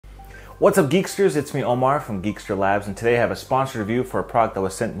What's up, Geeksters? It's me, Omar from Geekster Labs, and today I have a sponsored review for a product that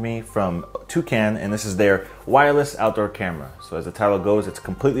was sent to me from Toucan, and this is their wireless outdoor camera. So as the title goes, it's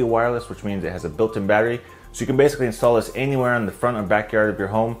completely wireless, which means it has a built-in battery, so you can basically install this anywhere in the front or backyard of your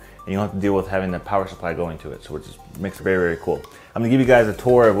home, and you don't have to deal with having the power supply going to it, so it just makes it very, very cool. I'm gonna give you guys a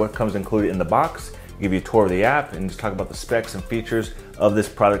tour of what comes included in the box, give you a tour of the app, and just talk about the specs and features of this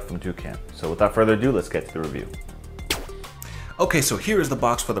product from Toucan. So without further ado, let's get to the review. Okay, so here is the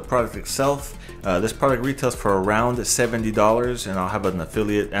box for the product itself. This product retails for around $70, and I'll have an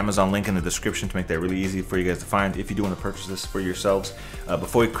affiliate Amazon link in the description to make that really easy for you guys to find if you do want to purchase this for yourselves.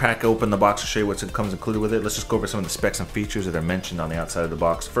 Before we crack open the box to show you what comes included with it, let's just go over some of the specs and features that are mentioned on the outside of the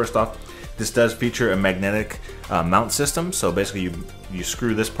box. First off, this does feature a magnetic mount system. So basically you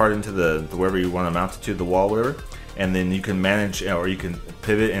screw this part into the wherever you want to mount it to, the wall, whatever, and then you can manage, or you can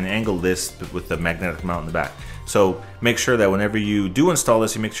pivot and angle this with the magnetic mount in the back. So make sure that whenever you do install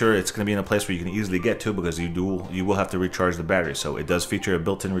this, you make sure it's going to be in a place where you can easily get to, because you will have to recharge the battery. So it does feature a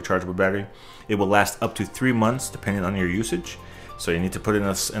built-in rechargeable battery. It will last up to 3 months depending on your usage. So you need to put it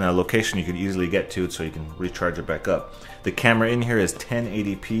in a location you can easily get to so you can recharge it back up. The camera in here is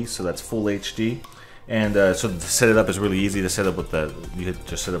 1080p, so that's full HD. And so to set it up is really easy to set up with you could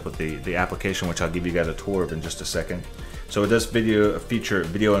just set up with the application, which I'll give you guys a tour of in just a second. So it does feature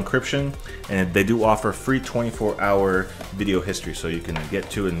video encryption, and they do offer free 24-hour video history, so you can get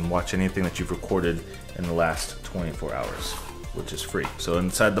to and watch anything that you've recorded in the last 24 hours, which is free. So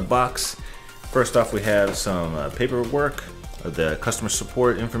inside the box, first off, we have some paperwork, the customer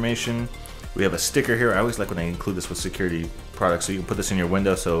support information. We have a sticker here. I always like when they include this with security products, so you can put this in your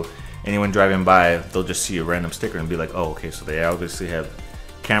window, so anyone driving by, they'll just see a random sticker and be like, oh, okay, so they obviously have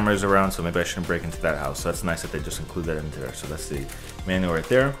cameras around, so maybe I shouldn't break into that house. So that's nice that they just include that into there. So that's the manual right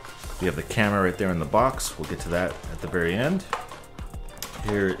there. We have the camera right there in the box. We'll get to that at the very end.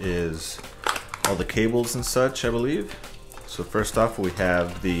 Here is all the cables and such, I believe. So first off, we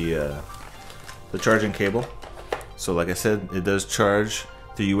have the charging cable. So like I said, it does charge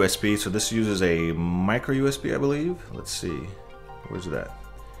the USB. So this uses a micro USB, I believe. Let's see, where's it at?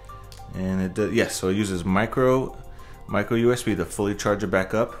 And it does, yes, so it uses micro USB to fully charge it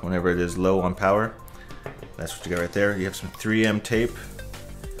back up whenever it is low on power. That's what you got right there. You have some 3M tape,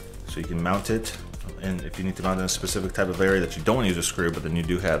 so you can mount it. And if you need to mount it in a specific type of area that you don't want to use a screw, but then you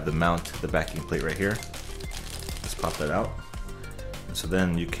do have the backing plate right here. Just pop that out. And so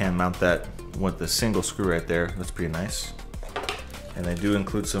then you can mount that with the single screw right there. That's pretty nice. And they do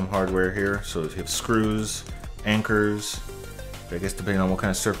include some hardware here. So if you have screws, anchors, I guess depending on what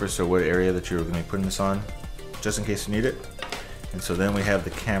kind of surface or what area that you're going to be putting this on, just in case you need it. And so then we have the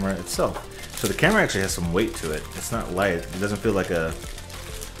camera itself. So the camera actually has some weight to it. It's not light. It doesn't feel like a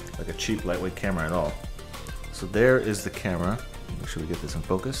cheap lightweight camera at all. So there is the camera. Make sure we get this in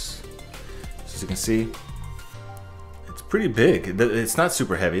focus. So as you can see, it's pretty big. It's not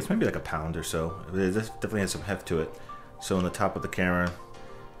super heavy. It's maybe like a pound or so. It definitely has some heft to it. So on the top of the camera,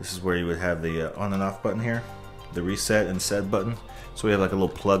 this is where you would have the on and off button here, the reset and set button. So we have like a little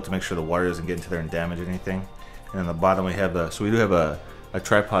plug to make sure the wire doesn't get into there and damage anything. And on the bottom we have so we do have a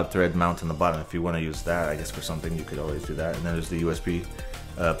tripod thread mount on the bottom. If you want to use that, I guess for something, you could always do that. And then there's the USB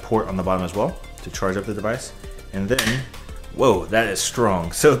port on the bottom as well to charge up the device. And then, whoa, that is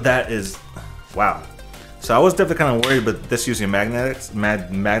strong. So that is, wow. So I was definitely kind of worried, but this using magnets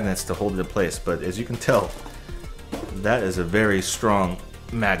to hold it in place. But as you can tell, that is a very strong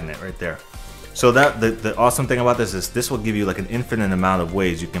magnet right there. So that the awesome thing about this is this will give you like an infinite amount of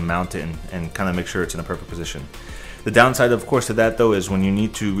ways you can mount it and kind of make sure it's in a perfect position. The downside, of course, to that though is when you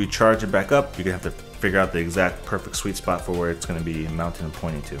need to recharge it back up, you're gonna have to figure out the exact perfect sweet spot for where it's gonna be mounted and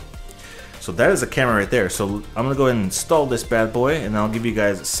pointing to. So that is the camera right there. So I'm gonna go ahead and install this bad boy, and I'll give you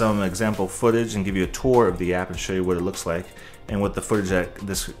guys some example footage and give you a tour of the app and show you what it looks like and what the footage that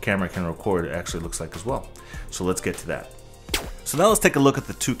this camera can record actually looks like as well. So let's get to that. So now let's take a look at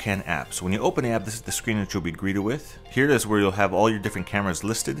the Toucan app. So when you open the app, this is the screen that you'll be greeted with. Here it is where you'll have all your different cameras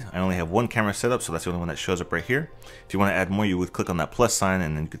listed. I only have one camera set up, so that's the only one that shows up right here. If you want to add more, you would click on that plus sign,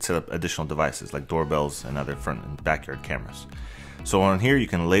 and then you could set up additional devices like doorbells and other front and backyard cameras. So on here, you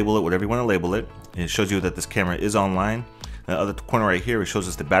can label it whatever you want to label it. It shows you that this camera is online. The other corner right here, it shows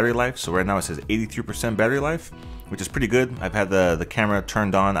us the battery life. So right now it says 83% battery life, which is pretty good. I've had the camera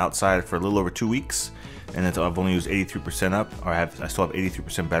turned on outside for a little over 2 weeks, and I've only used 83% up, or I still have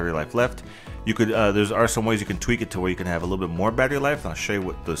 83% battery life left. You could there are some ways you can tweak it to where you can have a little bit more battery life, and I'll show you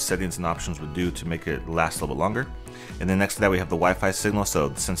what those settings and options would do to make it last a little bit longer. And then next to that we have the Wi-Fi signal.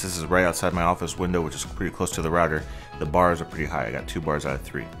 So since this is right outside my office window, which is pretty close to the router, the bars are pretty high. I got 2 bars out of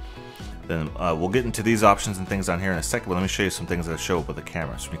 3. Then we'll get into these options and things on here in a second, but let me show you some things that show up with the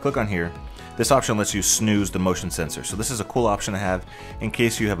camera. So when you click on here, this option lets you snooze the motion sensor. So this is a cool option to have in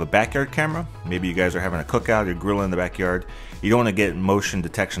case you have a backyard camera. Maybe you guys are having a cookout, you're grilling in the backyard. You don't want to get motion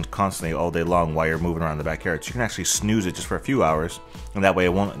detection constantly all day long while you're moving around the backyard. So you can actually snooze it just for a few hours, and that way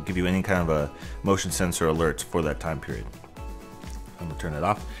it won't give you any kind of a motion sensor alerts for that time period. I'm gonna turn it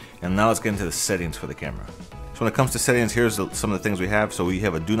off. And now let's get into the settings for the camera. So when it comes to settings, here's some of the things we have. So we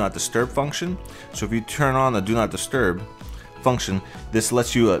have a do not disturb function. So if you turn on the do not disturb function, this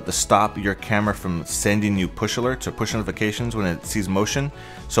lets you stop your camera from sending you push alerts or push notifications when it sees motion.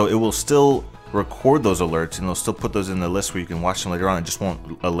 So it will still record those alerts, and it'll still put those in the list where you can watch them later on. It just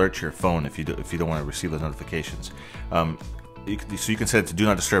won't alert your phone if you don't want to receive those notifications. So you can set it to do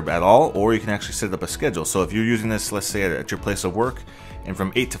not disturb at all, or you can actually set up a schedule. So if you're using this, let's say at your place of work, and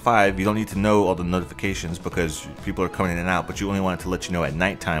from 8 to 5, you don't need to know all the notifications because people are coming in and out, but you only want it to let you know at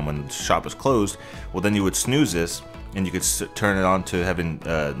nighttime when the shop is closed. Well, then you would snooze this, and you could turn it on to having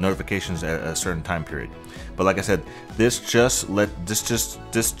notifications at a certain time period. But like I said, this just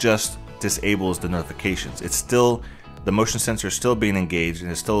disables the notifications. It's still, the motion sensor is still being engaged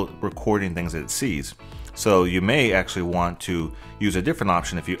and it's still recording things that it sees. So you may actually want to use a different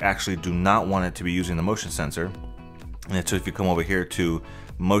option if you actually do not want it to be using the motion sensor. And so if you come over here to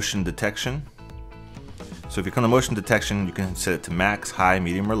motion detection, so if you come to motion detection, you can set it to max, high,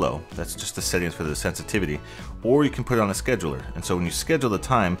 medium, or low. That's just the settings for the sensitivity. Or you can put it on a scheduler. And so when you schedule the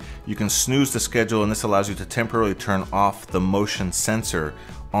time, you can snooze the schedule, and this allows you to temporarily turn off the motion sensor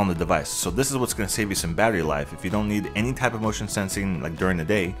on the device. So this is what's going to save you some battery life. If you don't need any type of motion sensing like during the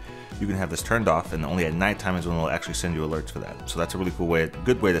day, you can have this turned off, and only at nighttime is when it'll actually send you alerts for that. So that's a really cool way,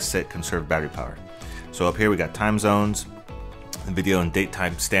 good way to conserve battery power. So up here we got time zones, video and date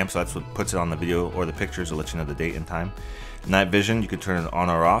time stamp, so that's what puts it on the video or the pictures to let you know the date and time. Night vision, you can turn it on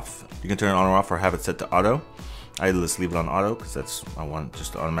or off. You can turn it on or off or have it set to auto. I just leave it on auto because I want it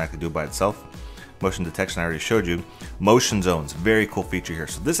just to automatically do it by itself. Motion detection, I already showed you. Motion zones, very cool feature here.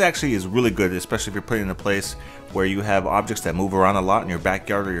 So this actually is really good, especially if you're putting it in a place where you have objects that move around a lot in your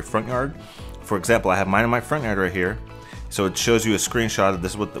backyard or your front yard. For example, I have mine in my front yard right here. So it shows you a screenshot of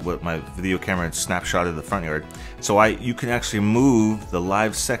this, what my video camera snapshot of the front yard. So you can actually move the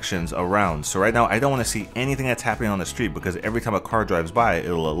live sections around. So right now I don't want to see anything that's happening on the street because every time a car drives by,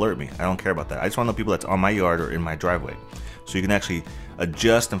 it'll alert me. I don't care about that. I just want to know people that's on my yard or in my driveway. So you can actually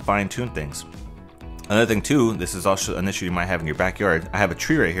adjust and fine tune things. Another thing too, this is also an issue you might have in your backyard. I have a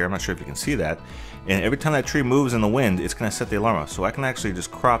tree right here, I'm not sure if you can see that. And every time that tree moves in the wind, it's gonna set the alarm off. So I can actually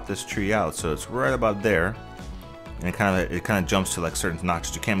just crop this tree out so it's right about there. And it kind of jumps to like certain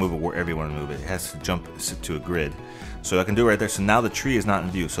notches. You can't move it wherever you want to move it. It has to jump to a grid. So I can do it right there. So now the tree is not in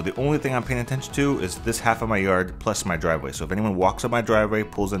view. So the only thing I'm paying attention to is this half of my yard plus my driveway. So if anyone walks up my driveway,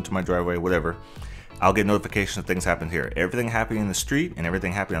 pulls into my driveway, whatever, I'll get notifications of things happen here. Everything happening in the street and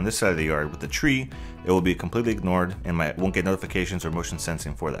everything happening on this side of the yard with the tree, it will be completely ignored, and I won't get notifications or motion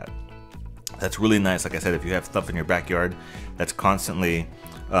sensing for that. That's really nice. Like I said, if you have stuff in your backyard that's constantly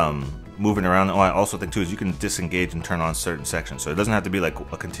moving around. Oh, I also think too is you can disengage and turn on certain sections. So it doesn't have to be like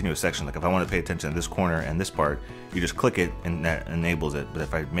a continuous section. Like if I want to pay attention to this corner and this part, you just click it and that enables it. But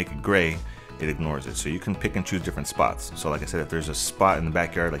if I make it gray, it ignores it. So you can pick and choose different spots. So like I said, if there's a spot in the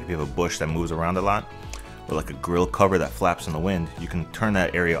backyard, like if you have a bush that moves around a lot, or like a grill cover that flaps in the wind, you can turn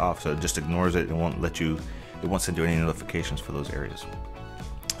that area off so it just ignores it and it won't send you any notifications for those areas.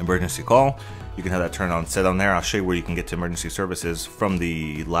 Emergency call, you can have that turned on, set on there. I'll show you where you can get to emergency services from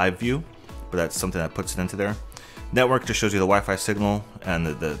the live view, but that's something that puts it into there. Network just shows you the Wi-Fi signal and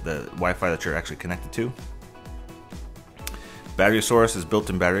the Wi-Fi that you're actually connected to. Battery source is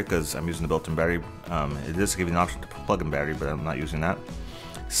built-in battery because I'm using the built-in battery. It does give you an option to plug in battery, but I'm not using that.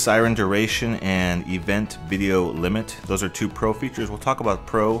 Siren duration and event video limit. Those are two pro features. We'll talk about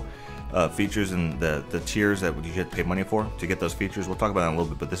pro features and the tiers that you had to pay money for to get those features. We'll talk about that in a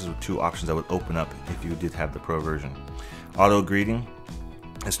little bit, but this is two options that would open up if you did have the pro version. Auto greeting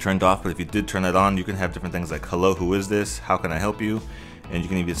is turned off, but if you did turn that on, you can have different things like hello, who is this, how can I help you, and you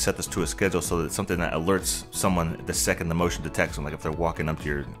can even set this to a schedule so that it's something that alerts someone the second the motion detects them. Like if they're walking up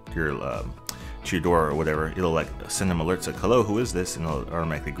to your door or whatever, it'll like send them alerts like hello, who is this, and it'll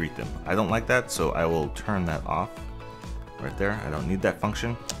automatically greet them. I don't like that, so I will turn that off right there. I don't need that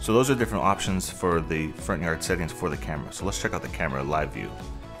function. So those are different options for the front yard settings for the camera. So let's check out the camera live view.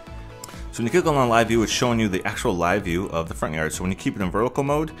 So when you click on live view, it's showing you the actual live view of the front yard. So when you keep it in vertical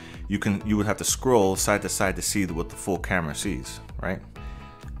mode, you would have to scroll side to side to see what the full camera sees, right?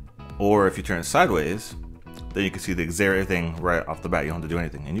 Or if you turn it sideways, then you can see the exact thing right off the bat. You don't have to do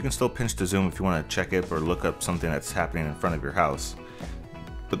anything. And you can still pinch to zoom if you want to check it or look up something that's happening in front of your house.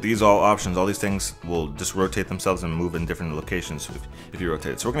 But these all options, all these things will just rotate themselves and move in different locations if you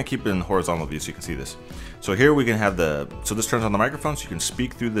rotate it. So we're gonna keep it in horizontal view so you can see this. So here we can have so this turns on the microphone so you can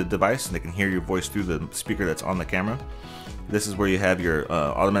speak through the device and they can hear your voice through the speaker that's on the camera. This is where you have your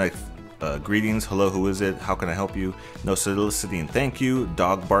automatic greetings, hello, who is it, how can I help you, no soliciting, thank you,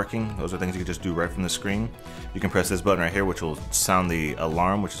 dog barking. Those are things you can just do right from the screen. You can press this button right here, which will sound the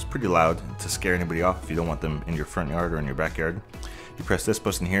alarm, which is pretty loud to scare anybody off if you don't want them in your front yard or in your backyard. You press this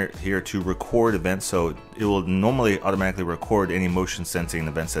button here to record events, so it will normally automatically record any motion sensing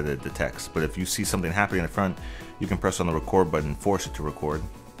events that it detects. But if you see something happening in the front, you can press on the record button and force it to record.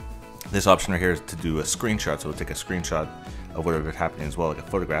 This option right here is to do a screenshot, so it'll take a screenshot of whatever is happening as well, like a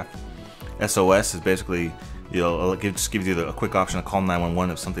photograph. SOS is basically, just gives you a quick option to call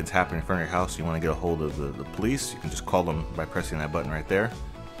 911 if something's happening in front of your house. You want to get a hold of the police, you can just call them by pressing that button right there.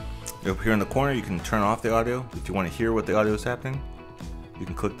 Up here in the corner, you can turn off the audio. If you want to hear what the audio is happening, you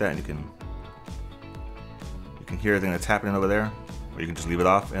can click that and you can hear everything that's happening over there, or you can just leave it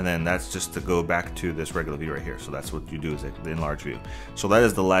off, and then that's just to go back to this regular view right here. So that's what you do, is the enlarge view. So that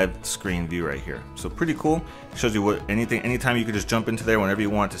is the live screen view right here. So pretty cool. It shows you anytime you can just jump into there whenever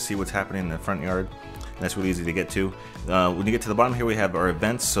you want to see what's happening in the front yard. And that's really easy to get to. When you get to the bottom here, we have our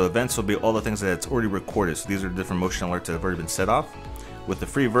events. So events will be all the things that it's already recorded. So these are different motion alerts that have already been set off. With the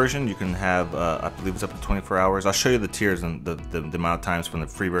free version, you can have, I believe it's up to 24 hours. I'll show you the tiers and the amount of times from the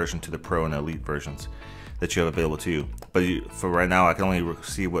free version to the pro and elite versions that you have available to you. But for right now, I can only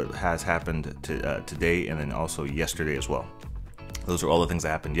see what has happened today and then also yesterday as well. Those are all the things that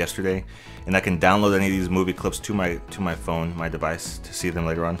happened yesterday, and I can download any of these movie clips to my phone, my device, to see them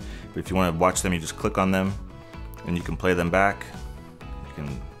later on. But if you want to watch them, you just click on them, and you can play them back. You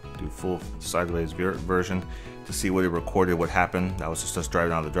can do full sideways version to see what it recorded, what happened. That was just us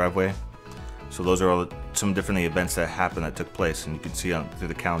driving out of the driveway. So those are all some different events that happened, that took place, and you can see through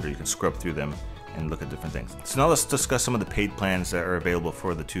the calendar. You can scrub through them and look at different things. So now let's discuss some of the paid plans that are available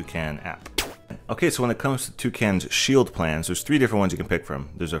for the Toucan app. Okay, so when it comes to Toucan's Shield plans, there's 3 different ones you can pick from.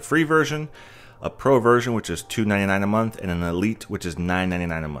 There's a free version, a pro version, which is $2.99 a month, and an elite, which is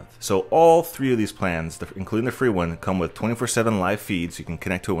 $9.99 a month. So all 3 of these plans, including the free one, come with 24/7 live feeds. You can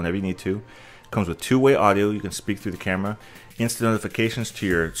connect to it whenever you need to. It comes with 2-way audio. You can speak through the camera, instant notifications to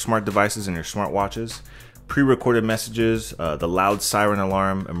your smart devices and your smart watches, pre-recorded messages, the loud siren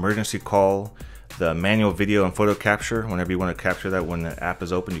alarm, emergency call, the manual video and photo capture. Whenever you want to capture that when the app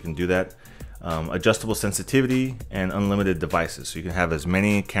is open, you can do that. Adjustable sensitivity, and unlimited devices. So you can have as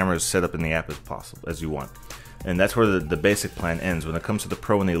many cameras set up in the app as possible as you want. And that's where the basic plan ends. When it comes to the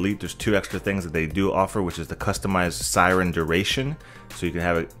Pro and the Elite, there's 2 extra things that they do offer, which is the customized siren duration. So you can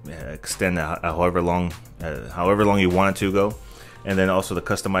have it extend however long you want it to go. And then also the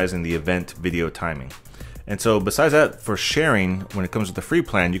customizing the event video timing. And so besides that, for sharing, when it comes to the free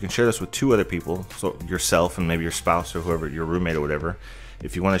plan, you can share this with 2 other people. So yourself and maybe your spouse or whoever, your roommate or whatever.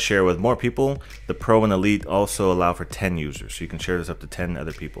 If you want to share with more people, the Pro and Elite also allow for 10 users. So you can share this up to 10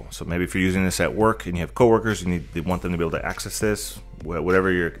 other people. So maybe if you're using this at work and you have coworkers, you want them to be able to access this,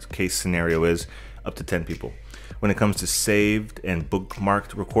 whatever your case scenario is, up to 10 people. When it comes to saved and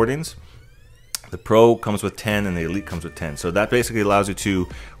bookmarked recordings, the Pro comes with 10 and the Elite comes with 10. So that basically allows you to,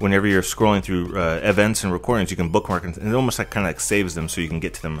 whenever you're scrolling through events and recordings, you can bookmark and it almost kind of saves them so you can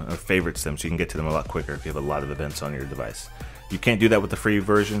get to them or favorites them so you can get to them a lot quicker if you have a lot of events on your device. You can't do that with the free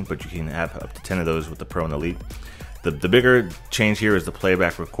version, but you can have up to 10 of those with the Pro and Elite. The bigger change here is the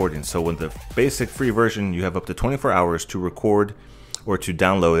playback recording. So with the basic free version, you have up to 24 hours to record or to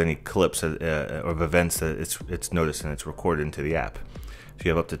download any clips of events that it's noticed and it's recorded into the app. So you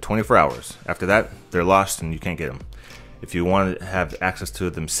have up to 24 hours. After that, they're lost and you can't get them. If you want to have access to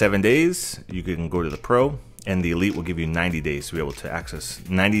them 7 days, you can go to the Pro, and the Elite will give you 90 days to be able to access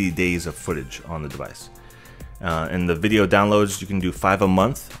 90 days of footage on the device. And the video downloads, you can do 5 a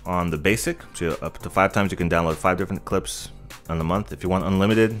month on the basic. So up to 5 times you can download 5 different clips on the month. If you want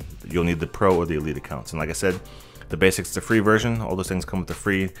unlimited, you'll need the Pro or the Elite accounts. And like I said, the basic's the free version. All those things come with the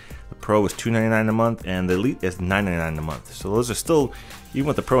free. The Pro is $2.99 a month, and the Elite is $9.99 a month. So those are still, even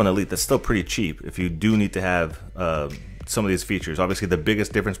with the Pro and Elite, that's still pretty cheap if you do need to have some of these features. Obviously, the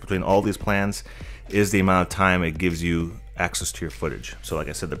biggest difference between all these plans is the amount of time it gives you access to your footage. So like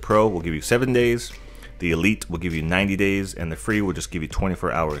I said, the Pro will give you 7 days. The Elite will give you 90 days, and the free will just give you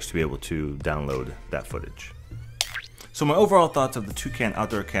 24 hours to be able to download that footage. So my overall thoughts of the Toucan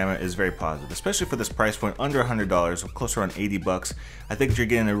outdoor camera is very positive, especially for this price point, under $100, closer around 80 bucks. I think you're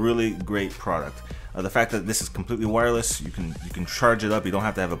getting a really great product. The fact that this is completely wireless, you can charge it up. You don't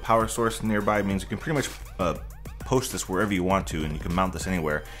have to have a power source nearby. Means you can pretty much post this wherever you want to, and you can mount this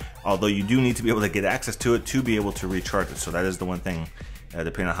anywhere. Although you do need to be able to get access to it to be able to recharge it. So that is the one thing.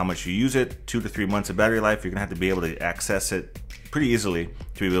 depending on how much you use it, 2 to 3 months of battery life. You're gonna have to be able to access it pretty easily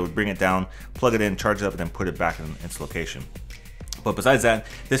to be able to bring it down, plug it in, charge it up, and then put it back in its location. But besides that,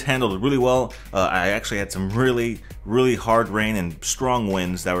 this handled really well. I actually had some really hard rain and strong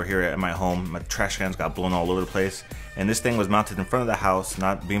winds that were here at my home. My trash cans got blown all over the place. And this thing was mounted in front of the house,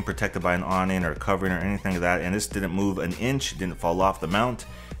 not being protected by an awning or covering or anything like that. And this didn't move an inch, it didn't fall off the mount.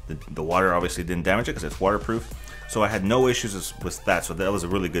 The water obviously didn't damage it because it's waterproof. So I had no issues with that. So that was a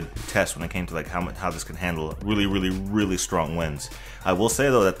really good test when it came to like how this can handle really strong winds. I will say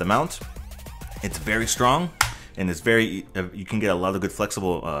though that the mount, it's very strong. And it's very, you can get a lot of good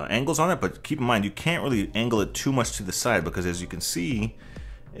flexible angles on it, but keep in mind you can't really angle it too much to the side, because as you can see,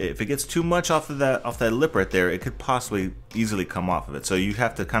 if it gets too much off that lip right there, it could possibly easily come off of it. So you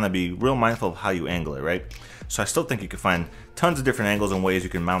have to kind of be real mindful of how you angle it, right? So I still think you can find tons of different angles and ways you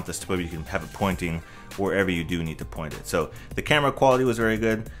can mount this to where you can have it pointing wherever you do need to point it. So the camera quality was very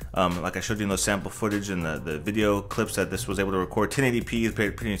good. Like I showed you in those sample footage and the video clips that this was able to record, 1080p is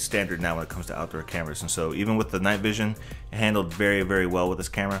pretty standard now when it comes to outdoor cameras. And so even with the night vision, it handled very well with this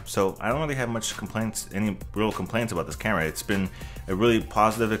camera. So I don't really have much complaints, any real complaints about this camera. It's been a really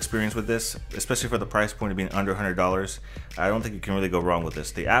positive experience with this, especially for the price point of being under $100. I don't think you can really go wrong with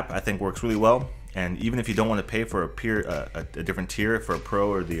this. The app I think works really well. And even if you don't want to pay for a different tier for a Pro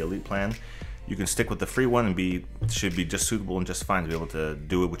or the Elite plan, you can stick with the free one and should be just suitable and just fine to be able to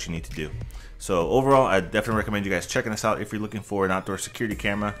do what you need to do. So overall, I definitely recommend you guys checking this out if you're looking for an outdoor security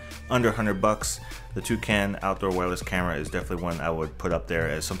camera under 100 bucks. The Toucan outdoor wireless camera is definitely one I would put up there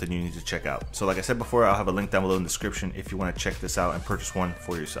as something you need to check out. So like I said before, I'll have a link down below in the description if you want to check this out and purchase one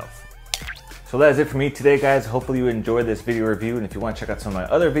for yourself. So that is it for me today, guys. Hopefully you enjoyed this video review, and if you want to check out some of my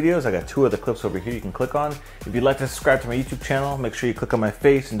other videos, I got 2 other clips over here you can click on. If you'd like to subscribe to my YouTube channel, make sure you click on my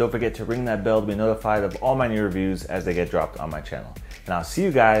face, and don't forget to ring that bell to be notified of all my new reviews as they get dropped on my channel. And I'll see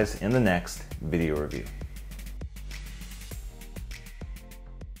you guys in the next video review.